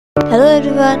Hello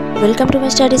everyone, welcome to my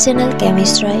study channel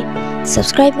Chemistry.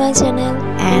 Subscribe my channel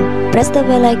and press the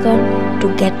bell icon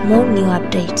to get more new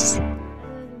updates.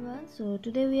 Hello everyone, so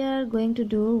today we are going to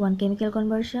do one chemical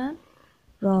conversion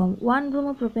from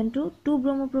 1-bromopropane to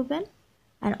 2-bromopropane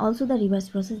and also the reverse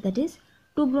process, that is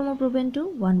 2-bromopropane to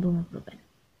 1-bromopropane.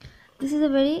 This is a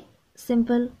very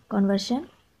simple conversion,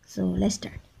 so let's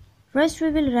start. First we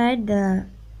will write the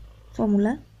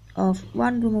formula of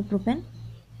 1-bromopropane.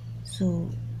 So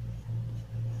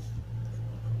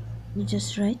we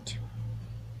just write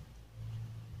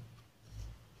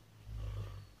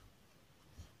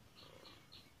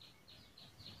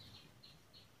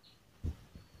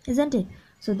isn't it?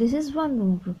 So this is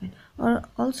 1-bromopropane, or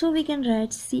also we can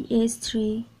write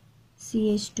CH3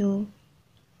 CH2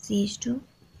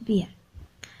 CH2Br.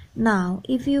 Now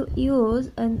if you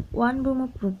use an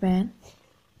 1-bromopropane,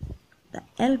 the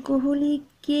alcoholic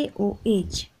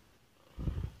KOH,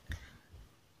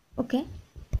 okay,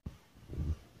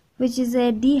 which is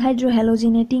a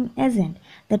dehydrohalogenating agent.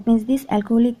 That means this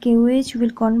alcoholic KOH will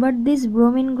convert this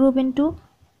bromine group into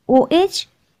OH,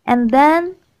 and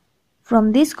then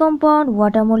from this compound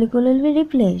water molecule will be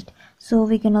replaced. So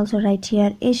we can also write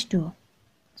here H2.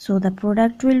 So the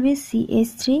product will be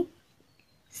CH3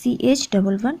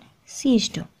 CH11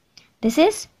 CH2. This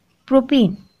is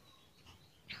propane.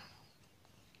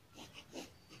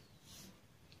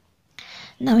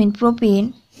 Now in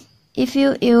propane, if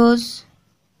you use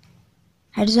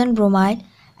hydrogen bromide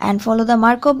and follow the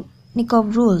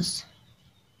Markov-Nikov rules,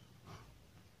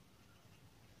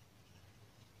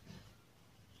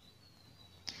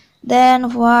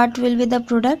 then what will be the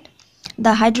product?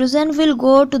 The hydrogen will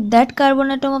go to that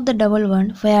carbon atom of the double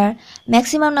bond where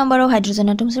maximum number of hydrogen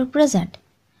atoms are present,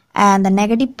 and the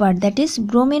negative part, that is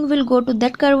bromine, will go to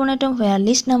that carbon atom where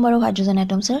least number of hydrogen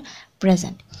atoms are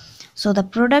present. So the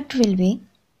product will be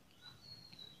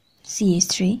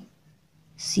CH3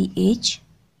 CH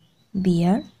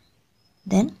Br,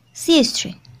 then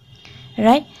CH3,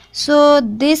 right? So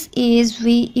this is,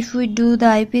 if we do the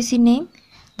IPC name,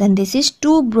 then this is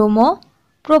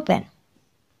 2-bromopropane.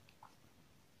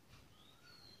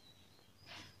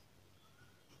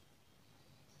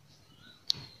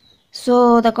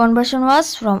 So the conversion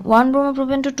was from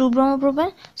 1-bromopropane to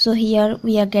 2-bromopropane. So here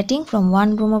we are getting from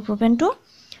 1-bromopropane to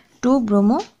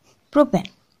 2-bromopropane.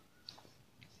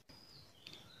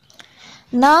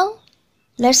 Now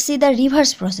let's see the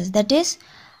reverse process, that is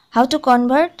how to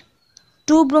convert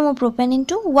 2-bromopropane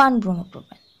into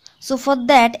 1-bromopropane. So for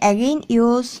that, again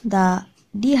use the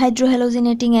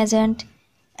dehydrohalogenating agent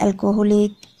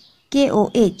alcoholic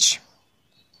KOH.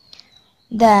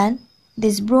 Then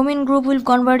this bromine group will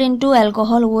convert into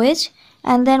alcohol OH,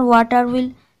 and then water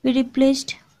will be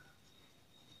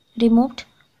removed.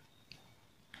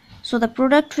 So the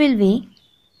product will be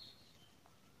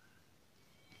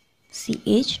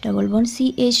CH double bond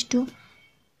CH2,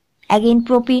 again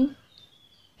propane.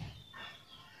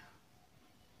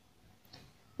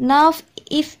 Now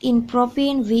if in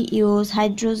propane we use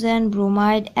hydrogen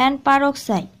bromide and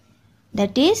peroxide,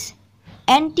 that is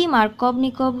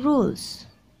anti-Markov-Nikov rules,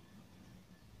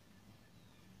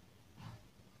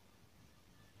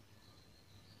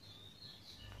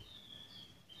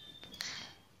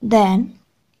 then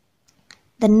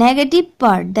the negative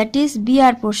part, that is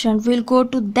Br portion, will go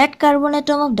to that carbon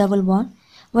atom of double bond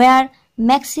where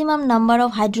maximum number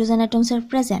of hydrogen atoms are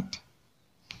present,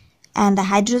 and the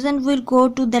hydrogen will go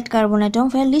to that carbon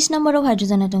atom where least number of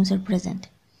hydrogen atoms are present.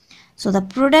 So the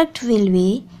product will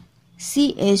be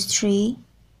CH3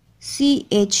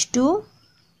 CH2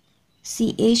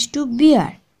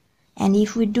 CH2Br, and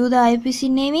if we do the IPC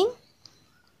naming,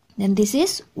 then this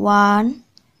is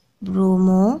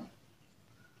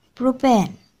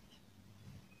 1-bromopropane.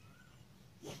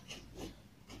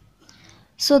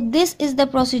 So this is the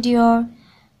procedure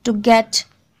to get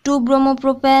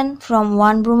 2-bromopropane from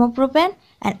 1-bromopropane,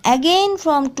 and again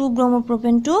from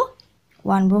 2-bromopropane to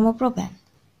 1-bromopropane.